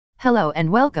Hello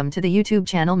and welcome to the YouTube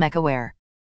channel MechaWare.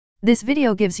 This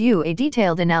video gives you a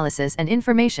detailed analysis and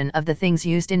information of the things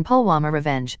used in Pulwama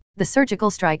Revenge, the Surgical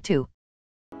Strike 2.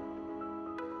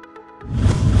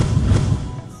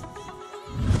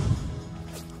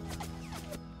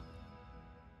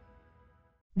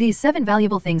 These 7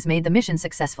 valuable things made the mission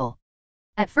successful.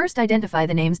 At first, identify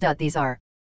the names. These are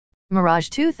Mirage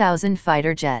 2000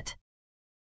 fighter jet,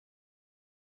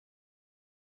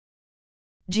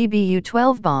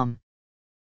 GBU-12 bomb,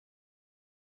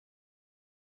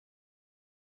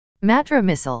 Matra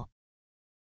missile,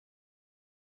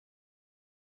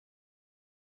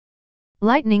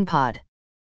 lightning pod,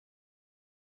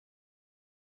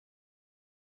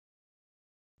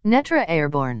 Netra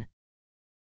airborne,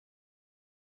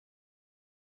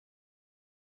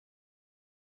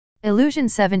 Ilyushin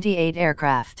 78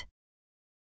 aircraft,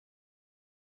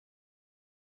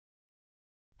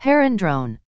 Heron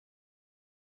drone.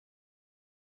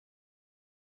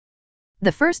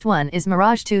 The first one is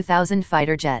Mirage 2000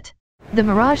 fighter jet. The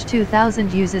Mirage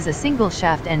 2000 uses a single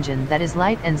shaft engine that is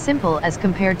light and simple as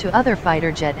compared to other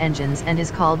fighter jet engines and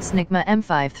is called SNCMA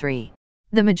M53.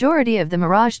 The majority of the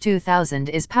Mirage 2000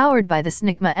 is powered by the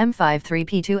SNCMA M53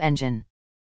 P2 engine.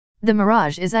 The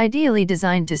Mirage is ideally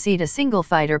designed to seat a single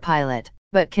fighter pilot,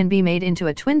 but can be made into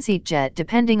a twin-seat jet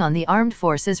depending on the armed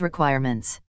forces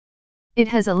requirements. It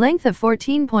has a length of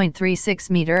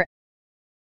 14.36 meter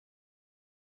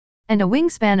and a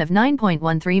wingspan of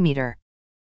 9.13 meter.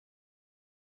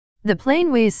 The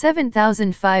plane weighs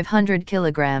 7,500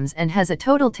 kilograms and has a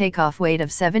total takeoff weight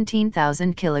of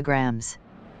 17,000 kilograms.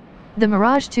 The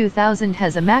Mirage 2000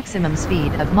 has a maximum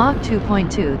speed of Mach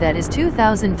 2.2 that is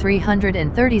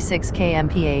 2,336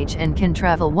 km/h and can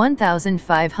travel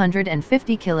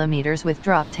 1,550 kilometers with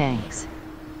drop tanks.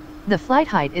 The flight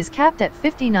height is capped at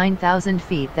 59,000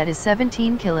 feet, that is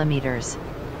 17 kilometers.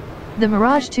 The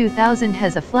Mirage 2000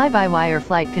 has a fly-by-wire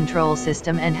flight control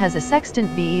system and has a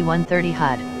Sextant BE-130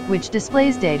 HUD, which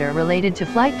displays data related to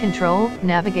flight control,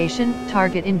 navigation,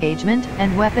 target engagement,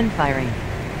 and weapon firing.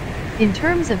 In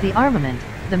terms of the armament,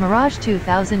 the Mirage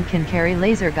 2000 can carry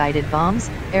laser-guided bombs,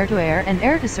 air-to-air and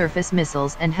air-to-surface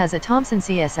missiles, and has a Thompson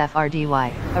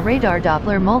CSFRDY, a radar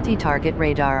Doppler multi-target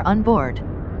radar on board.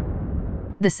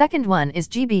 The second one is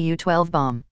GBU-12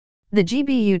 bomb. The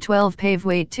GBU-12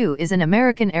 Pave-Weight-2 is an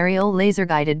American aerial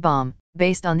laser-guided bomb,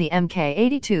 based on the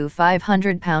Mk-82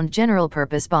 500-pound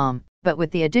general-purpose bomb, but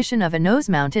with the addition of a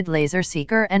nose-mounted laser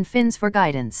seeker and fins for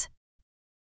guidance.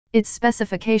 Its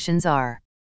specifications are: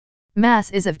 mass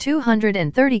is of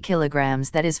 230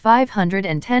 kilograms, that is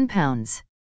 510 pounds.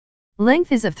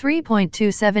 Length is of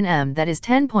 3.27 m, that is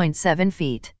 10.7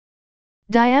 feet.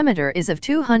 Diameter is of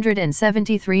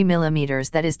 273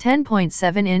 millimeters, that is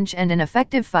 10.7 inch, and an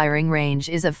effective firing range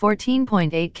is of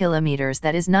 14.8 kilometers,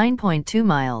 that is 9.2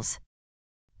 miles.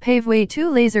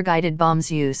 Pave-Weight-2 laser-guided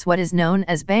bombs use what is known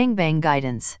as bang-bang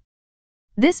guidance.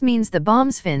 This means the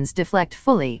bomb's fins deflect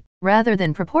fully, rather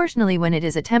than proportionally when it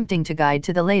is attempting to guide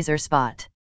to the laser spot.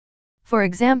 For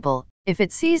example, if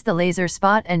it sees the laser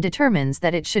spot and determines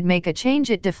that it should make a change,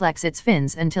 it deflects its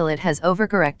fins until it has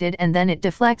overcorrected, and then it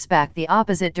deflects back the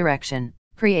opposite direction,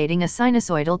 creating a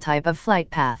sinusoidal type of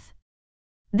flight path.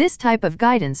 This type of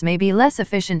guidance may be less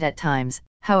efficient at times,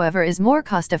 however is more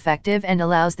cost-effective and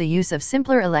allows the use of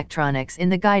simpler electronics in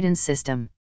the guidance system.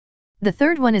 The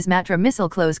third one is Matra missile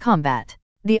close combat.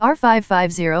 The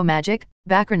R550 Magic,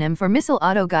 backronym for Missile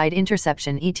Auto Guide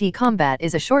Interception ET Combat,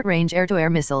 is a short-range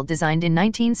air-to-air missile designed in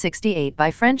 1968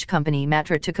 by French company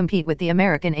Matra to compete with the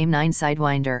American AIM-9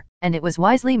 Sidewinder, and it was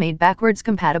wisely made backwards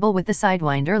compatible with the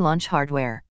Sidewinder launch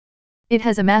hardware. It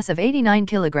has a mass of 89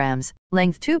 kilograms,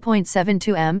 length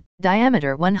 2.72 m,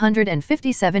 diameter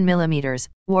 157 millimeters,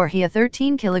 warhead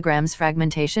 13 kilograms,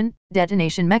 fragmentation,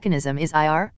 detonation mechanism is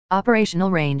IR, operational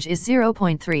range is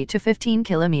 0.3 to 15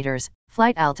 kilometers,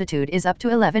 flight altitude is up to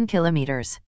 11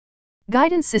 kilometers.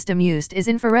 Guidance system used is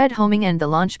infrared homing, and the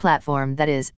launch platform, that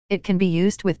is, it can be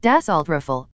used with Dassault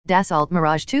Rifle, Dassault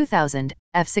Mirage 2000,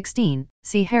 F-16,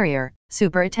 Sea Harrier,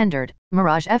 Super Attendard,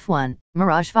 Mirage F1,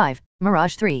 Mirage 5,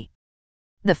 Mirage 3.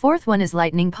 The fourth one is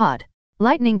Lightning Pod.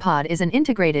 Lightning Pod is an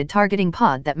integrated targeting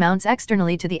pod that mounts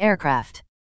externally to the aircraft.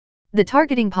 The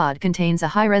targeting pod contains a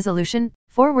high-resolution,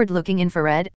 forward-looking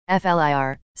infrared,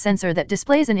 FLIR, sensor that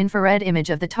displays an infrared image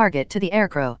of the target to the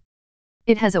aircrew.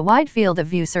 It has a wide field of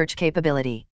view search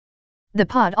capability. The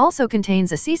pod also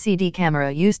contains a CCD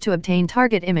camera used to obtain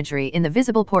target imagery in the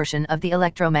visible portion of the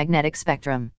electromagnetic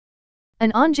spectrum.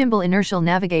 An on-gimbal inertial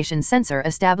navigation sensor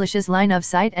establishes line of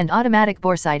sight and automatic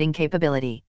bore sighting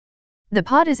capability. The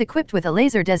pod is equipped with a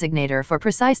laser designator for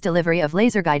precise delivery of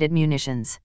laser-guided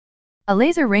munitions. A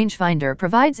laser rangefinder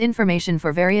provides information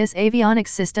for various avionics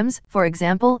systems, for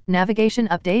example, navigation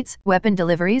updates, weapon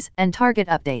deliveries, and target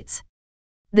updates.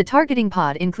 The targeting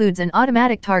pod includes an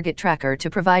automatic target tracker to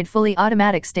provide fully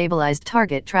automatic stabilized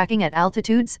target tracking at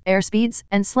altitudes, airspeeds,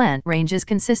 and slant ranges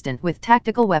consistent with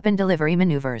tactical weapon delivery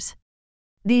maneuvers.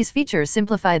 These features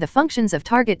simplify the functions of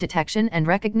target detection and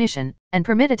recognition, and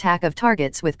permit attack of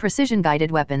targets with precision-guided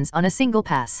weapons on a single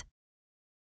pass.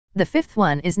 The fifth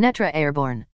one is Netra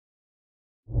Airborne.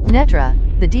 Netra,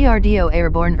 the DRDO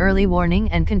Airborne Early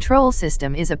Warning and Control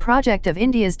System, is a project of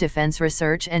India's Defence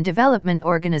Research and Development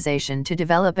Organisation to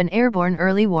develop an airborne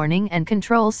early warning and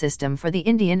control system for the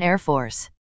Indian Air Force.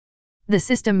 The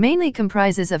system mainly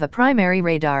comprises of a primary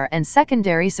radar and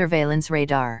secondary surveillance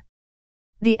radar.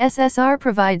 The SSR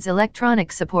provides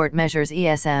electronic support measures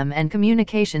 (ESM) and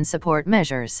communication support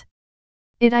measures.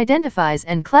 It identifies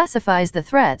and classifies the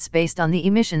threats based on the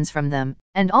emissions from them,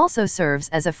 and also serves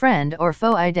as a friend or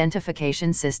foe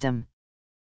identification system.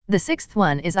 The sixth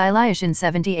one is Ilyushin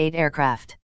 78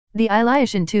 aircraft. The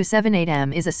Ilyushin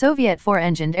 278M is a Soviet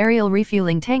four-engined aerial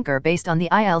refueling tanker based on the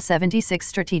IL-76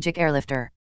 strategic airlifter.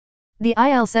 The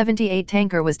IL-78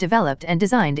 tanker was developed and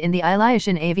designed in the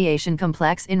Ilyushin aviation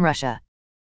complex in Russia.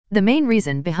 The main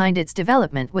reason behind its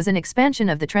development was an expansion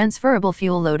of the transferable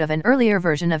fuel load of an earlier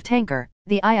version of tanker,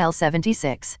 the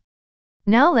IL-76.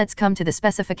 Now let's come to the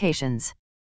specifications.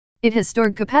 It has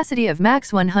stored capacity of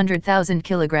max 100,000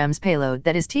 kilograms payload,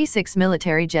 that is T6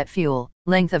 military jet fuel,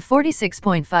 length of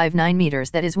 46.59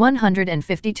 meters, that is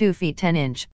 152 feet 10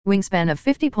 inch, wingspan of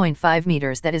 50.5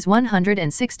 meters, that is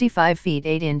 165 feet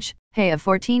 8 inch, height of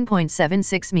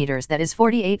 14.76 meters, that is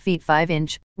 48 feet 5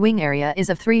 inch, wing area is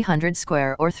of 300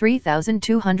 square or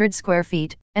 3,200 square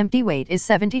feet, empty weight is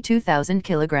 72,000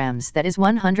 kilograms, that is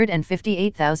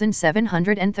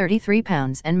 158,733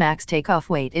 pounds, and max takeoff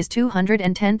weight is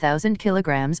 210,000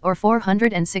 kilograms or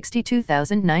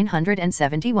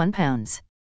 462,971 pounds.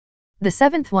 The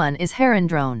seventh one is Heron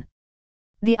drone.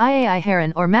 The IAI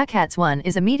Heron or MACATS-1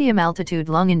 is a medium-altitude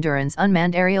long-endurance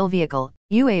unmanned aerial vehicle,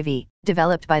 UAV,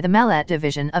 developed by the Malat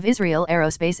division of Israel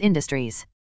Aerospace Industries.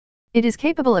 It is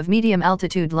capable of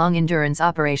medium-altitude long-endurance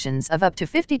operations of up to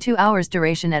 52 hours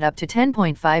duration at up to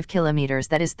 10.5 kilometers,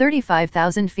 that is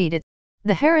 35,000 feet.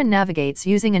 The Heron navigates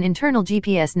using an internal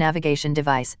GPS navigation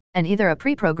device, and either a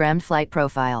pre-programmed flight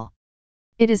profile.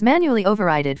 It is manually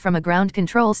overridden from a ground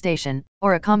control station,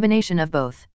 or a combination of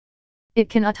both. It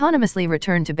can autonomously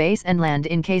return to base and land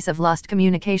in case of lost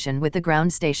communication with the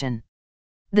ground station.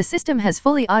 The system has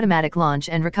fully automatic launch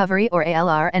and recovery or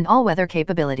ALR and all-weather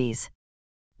capabilities.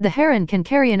 The Heron can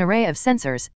carry an array of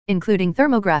sensors, including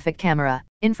thermographic camera,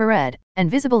 infrared,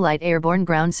 and visible light airborne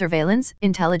ground surveillance,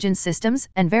 intelligence systems,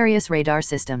 and various radar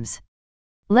systems.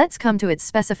 Let's come to its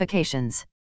specifications.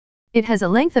 It has a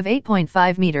length of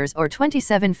 8.5 meters or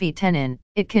 27 feet 10 in.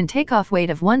 It can take off weight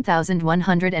of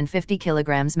 1,150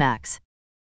 kilograms max.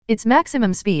 Its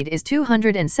maximum speed is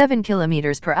 207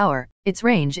 kilometers per hour. Its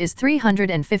range is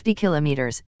 350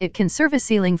 kilometers. It can service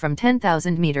ceiling from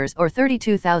 10,000 meters or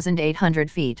 32,800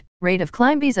 feet. Rate of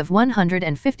climb is of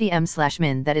 150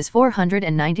 m/min, that is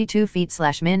 492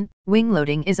 feet/min. Wing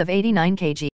loading is of 89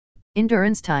 kg.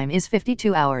 Endurance time is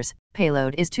 52 hours.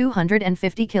 Payload is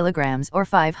 250 kilograms or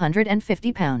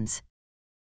 550 pounds.